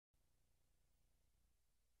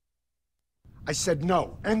I said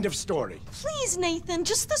no. End of story. Please, Nathan,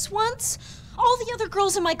 just this once. All the other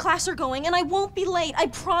girls in my class are going, and I won't be late. I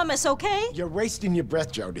promise, okay? You're wasting your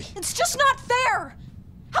breath, Jodie. It's just not fair!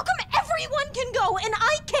 How come everyone can go and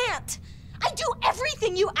I can't? I do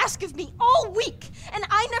everything you ask of me all week, and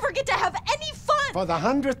I never get to have any fun! For the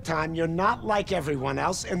 100th time, you're not like everyone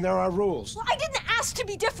else, and there are rules. Well, I didn't ask to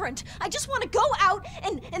be different. I just want to go out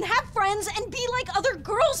and have friends and be like other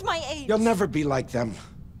girls my age. You'll never be like them.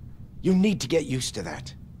 You need to get used to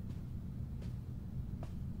that.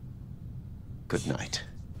 Good night.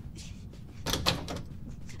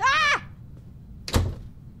 Ah!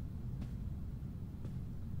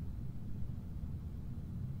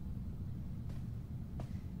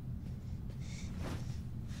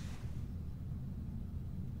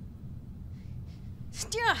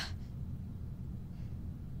 Yeah.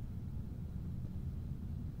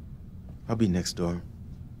 I'll be next door.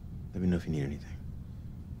 Let me know if you need anything.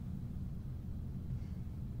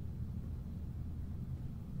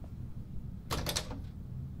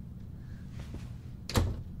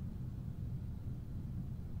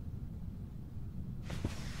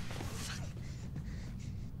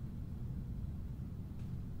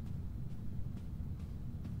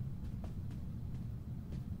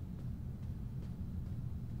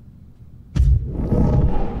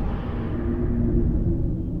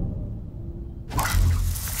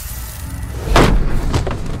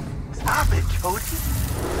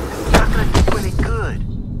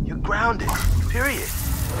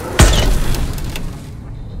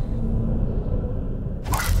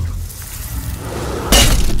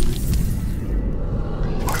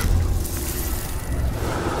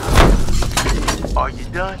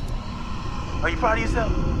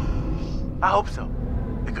 I hope so,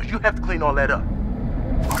 because you have to clean all that up.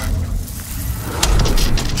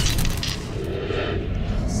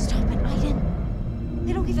 Stop it, Aiden.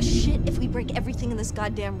 They don't give a shit if we break everything in this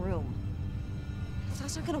goddamn room. If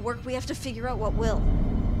that's not gonna work, we have to figure out what will.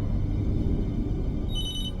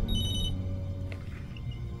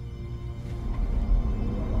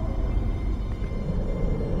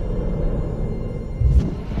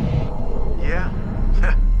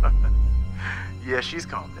 Yeah, she's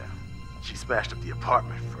calmed down. She smashed up the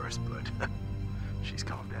apartment first, but she's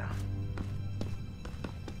calmed down.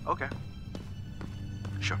 Okay.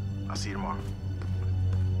 Sure, I'll see you tomorrow.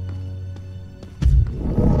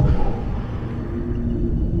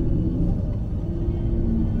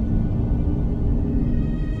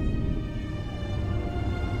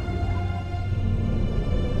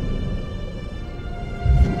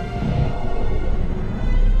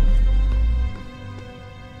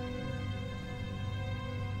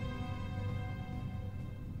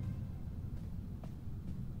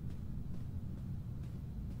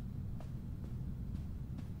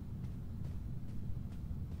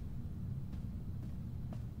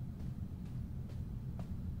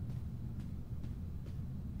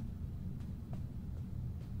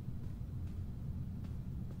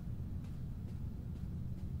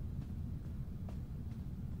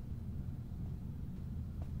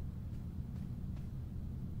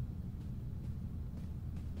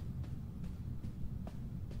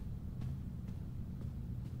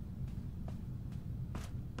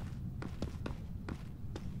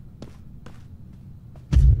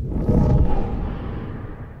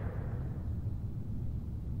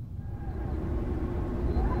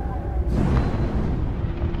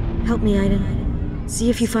 Help me, Aiden. See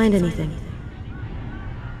if you find anything.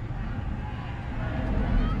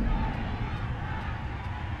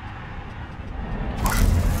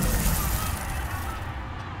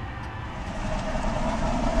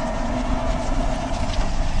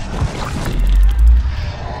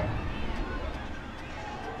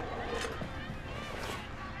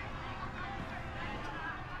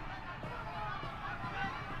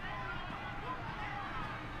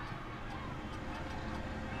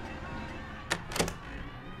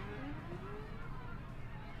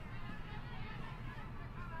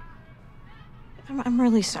 I'm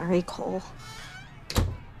really sorry, Cole.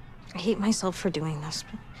 I hate myself for doing this,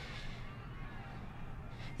 but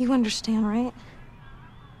you understand, right?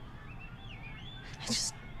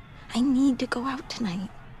 I need to go out tonight.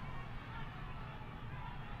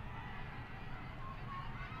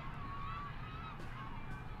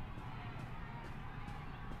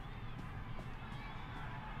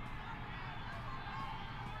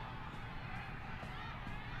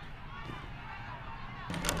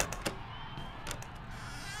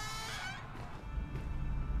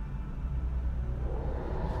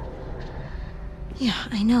 Yeah,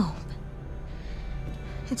 I know.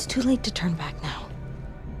 It's too late to turn back now.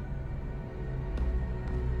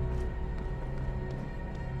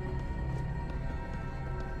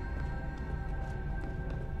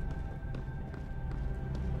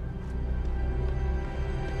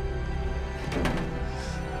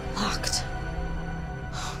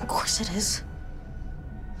 course it is.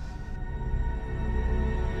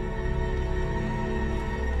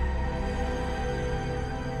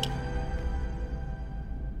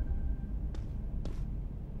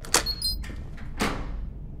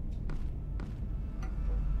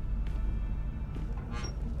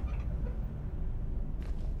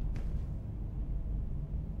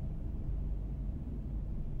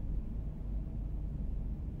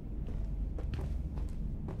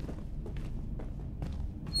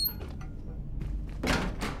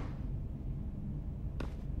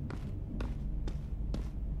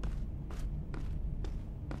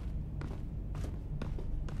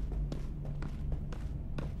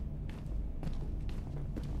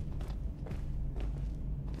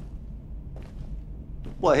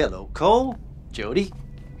 Well, hello, Cole. Jodie.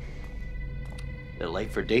 They're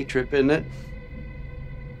late for a day trip, isn't it?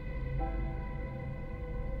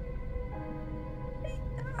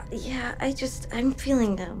 Yeah, I'm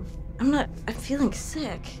feeling, I'm feeling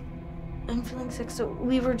sick. I'm feeling sick, so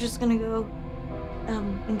we were just gonna go,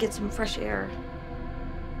 and get some fresh air.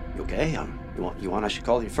 You okay? You want I should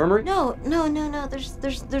call the infirmary? No,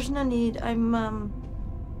 there's no need. I'm,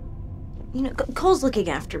 you know, Cole's looking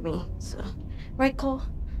after me, so. Right, Cole?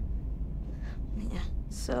 Yeah,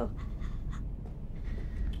 so.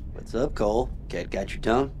 What's up, Cole? Cat got your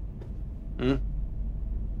tongue? Hmm?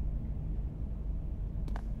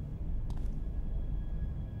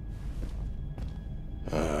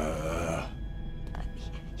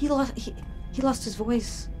 He lost his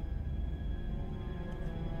voice.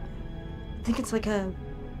 I think it's like a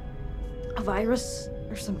virus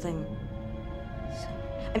or something. So,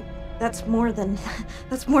 that's more than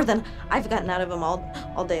I've gotten out of him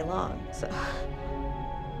all day long. So.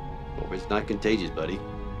 Well, it's not contagious, buddy.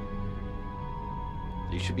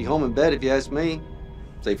 You should be home in bed if you ask me.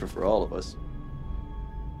 Safer for all of us.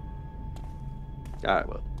 All right,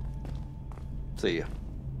 well. See ya.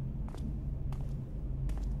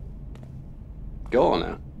 Go on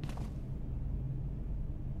now.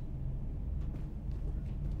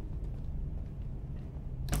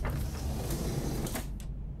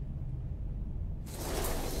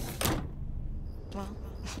 Well,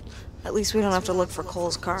 at least we don't have to look for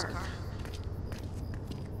Cole's car.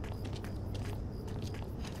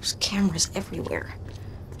 There's cameras everywhere.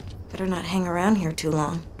 Better not hang around here too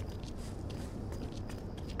long.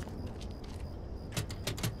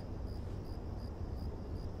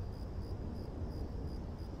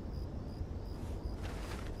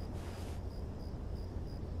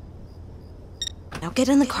 Now get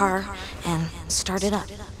in the car and start it up.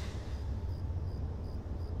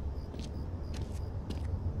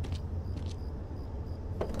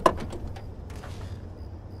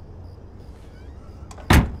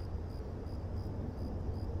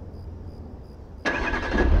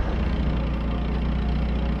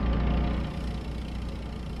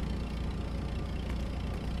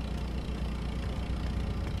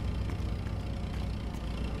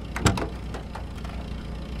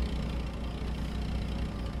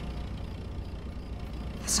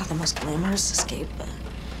 It's not the most glamorous escape,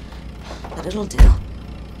 but it'll do.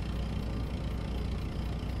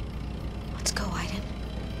 Let's go, Aiden.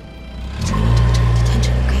 Try not to attract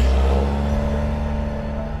attention, okay?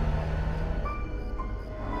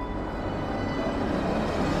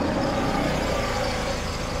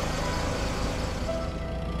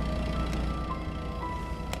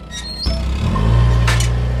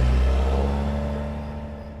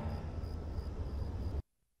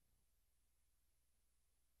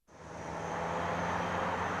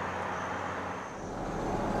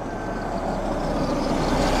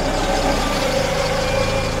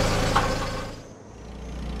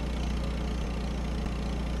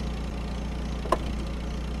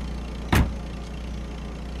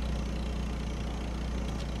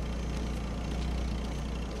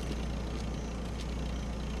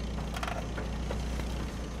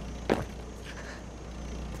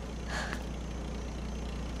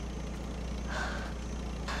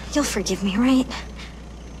 You'll forgive me, right?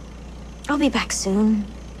 I'll be back soon.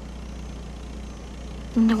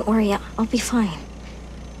 And don't worry, I'll be fine.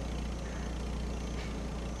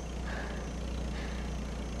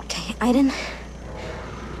 Okay, Aiden,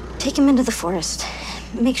 take him into the forest.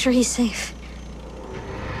 Make sure he's safe.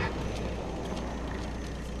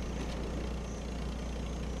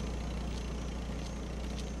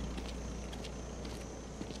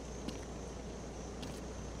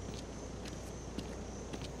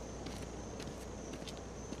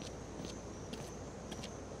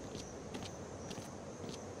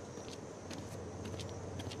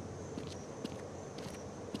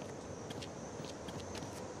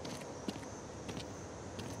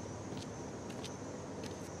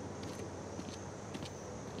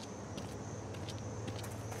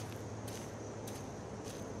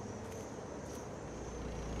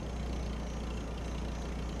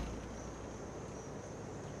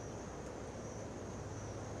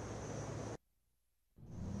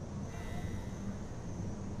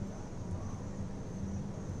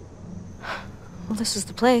 Well, this is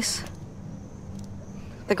the place.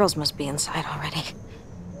 The girls must be inside already.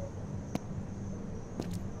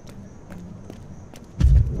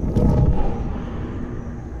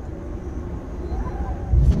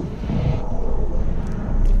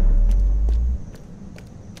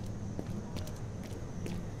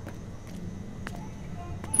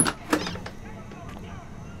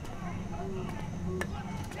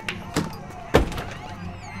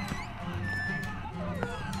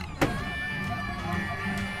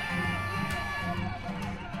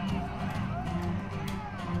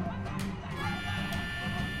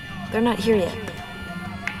 They're not here yet.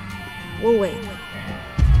 We'll wait.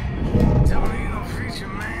 Don't need no preacher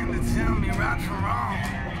man to tell me right from wrong.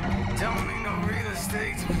 Don't need no real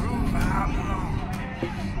estate to prove I belong.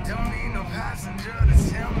 Don't need no passenger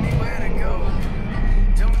to tell me where to go.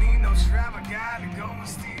 Don't need no travel guide to go and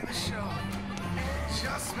steal the show.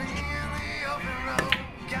 Just me in the open road,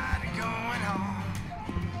 got it going on.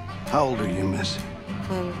 How old are you, miss?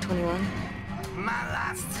 I'm 21. My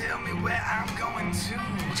lights tell me where I'm going to.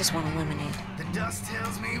 I just want a lemonade. The dust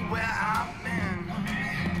tells me where I've been.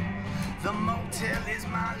 The motel is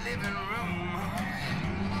my living room.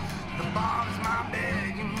 The bar is my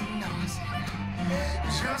bed, you know it's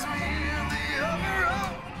just me in the open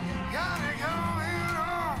road. Got it going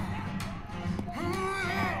on. Ooh,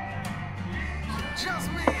 yeah. Just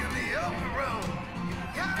me in the open road.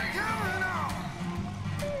 Got it going on.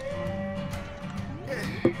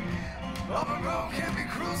 Yeah. Open road can be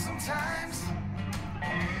cruel sometimes.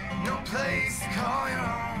 No place to call your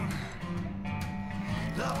own.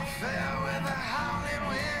 Love affair with the howling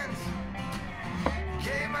winds.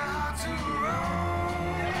 Gave my heart to roam.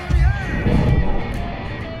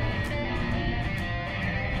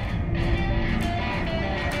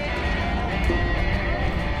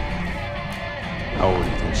 How old do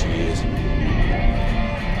you think she is?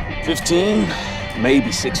 15,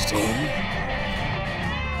 maybe 16.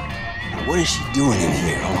 Now, what is she doing in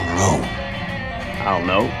here on her own? I don't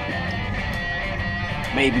know.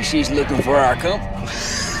 Maybe she's looking for our company.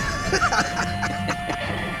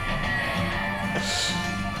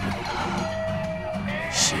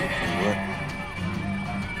 Shit, you know what?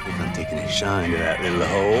 I think I'm taking a shine to that little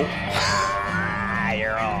hole.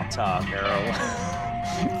 You're all talk, girl.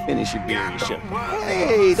 Finish your beer and shut.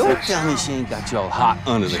 Hey, don't tell me she ain't got you all hot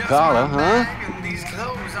under the collar, huh? These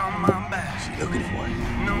clothes on my back. She looking for it.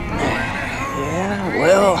 Yeah,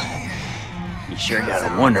 well, you sure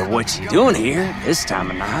gotta wonder what she's doing here this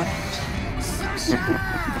time of night.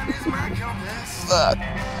 Fuck.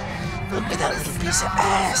 Look at that little piece of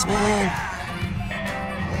ass, man.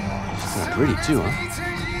 She's not pretty, too, huh?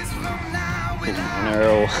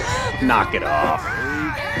 No, knock it off.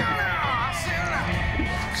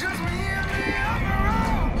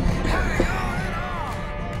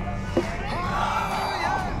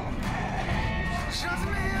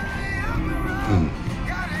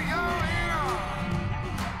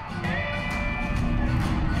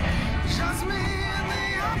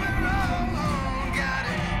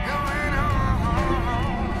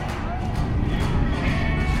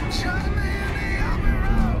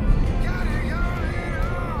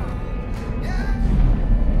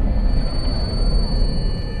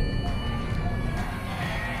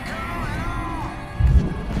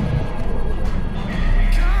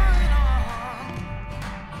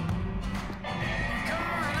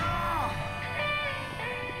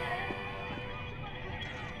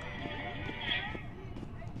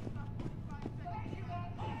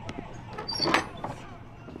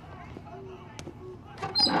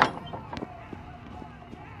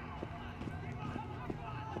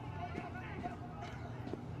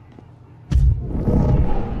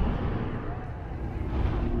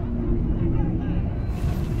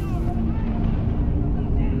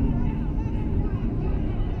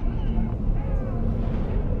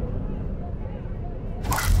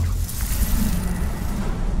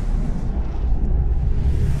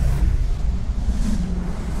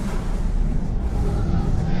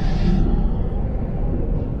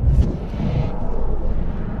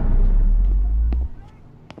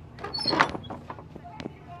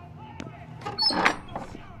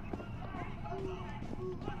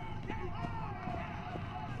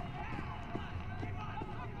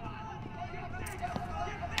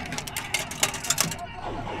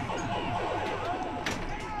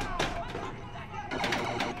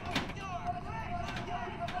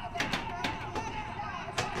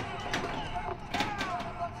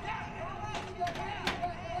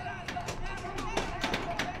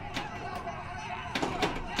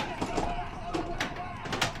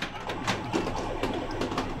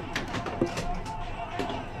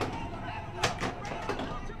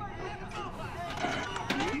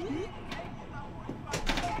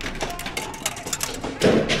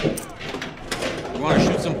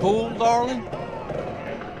 darling?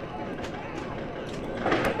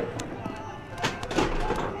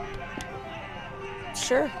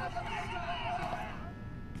 Sure.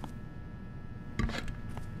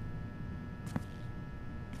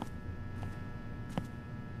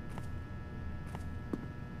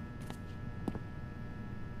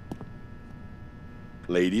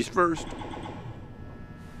 Ladies first.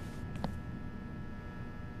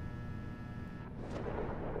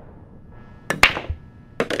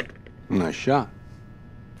 Nice shot.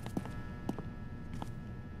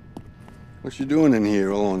 What you doing in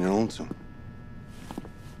here all on your lonesome?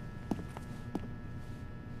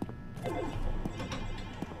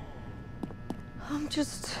 I'm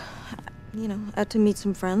just, you know, out to meet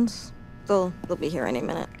some friends. They'll be here any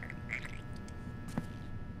minute.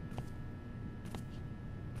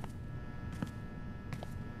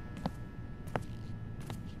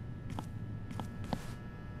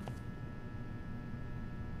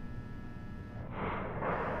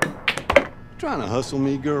 Trying to hustle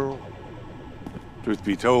me, girl? Truth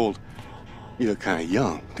be told, you look kind of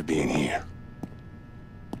young to be in here.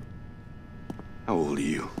 How old are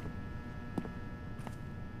you?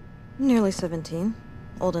 Nearly 17.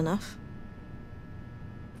 Old enough.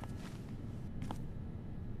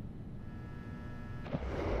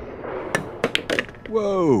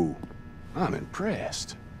 Whoa, I'm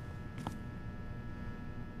impressed.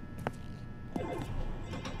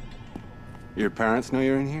 Your parents know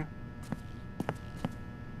you're in here?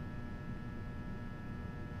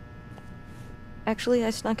 Actually, I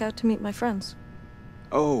snuck out to meet my friends.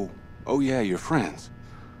 Oh yeah, your friends.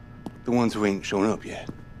 The ones who ain't shown up yet.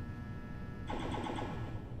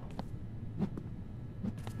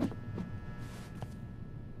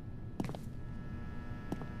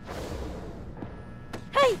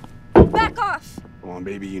 Hey! Back off! Come on,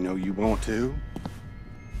 baby, you know you want to.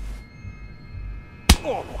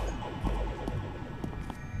 Oh.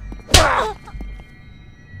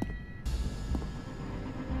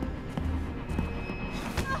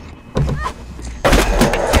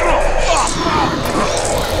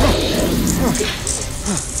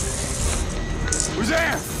 Who's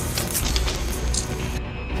there?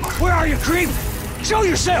 Where are you, creep? Show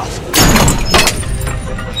yourself!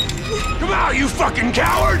 Come out, you fucking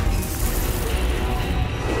coward!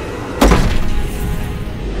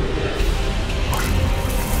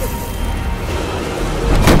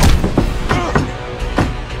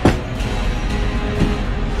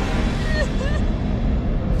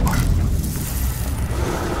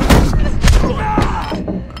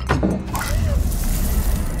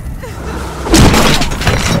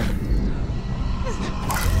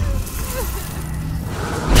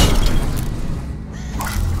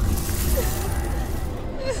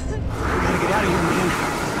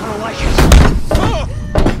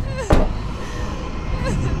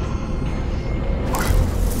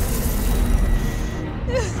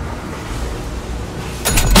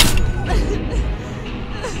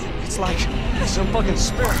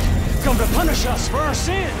 Spirit, come to punish us for our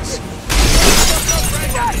sins!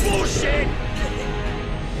 That bullshit!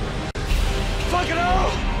 Fuck it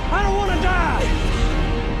all! I don't want to die!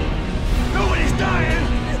 Nobody's dying!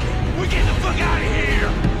 We get the fuck out of here!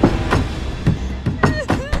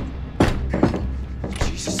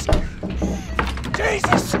 Jesus!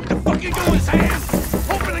 Jesus! What the fuck you doing, Sam?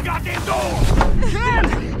 Open the goddamn door! Ken!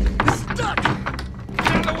 It's stuck! Get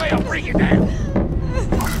out of the way, I'll bring you down!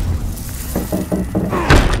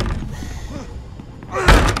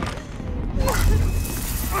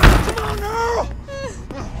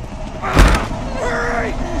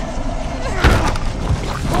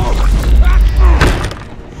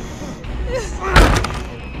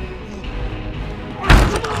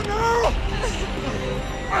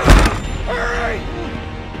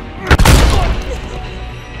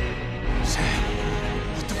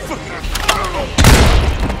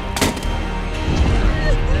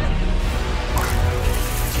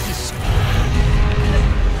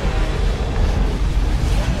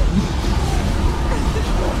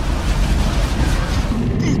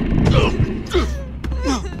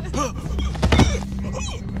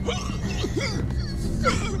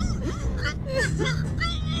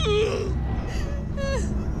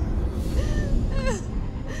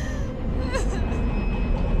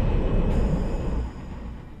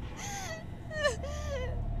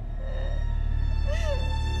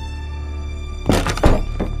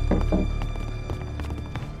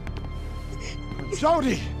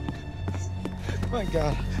 Jodie! My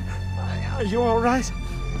God. Are you all right?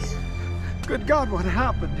 Good God, what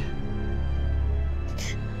happened?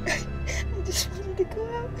 I just wanted to go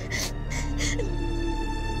out.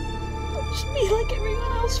 I'll just be like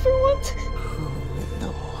everyone else for once. Oh,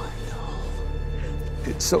 no.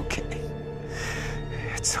 It's okay.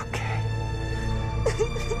 It's okay.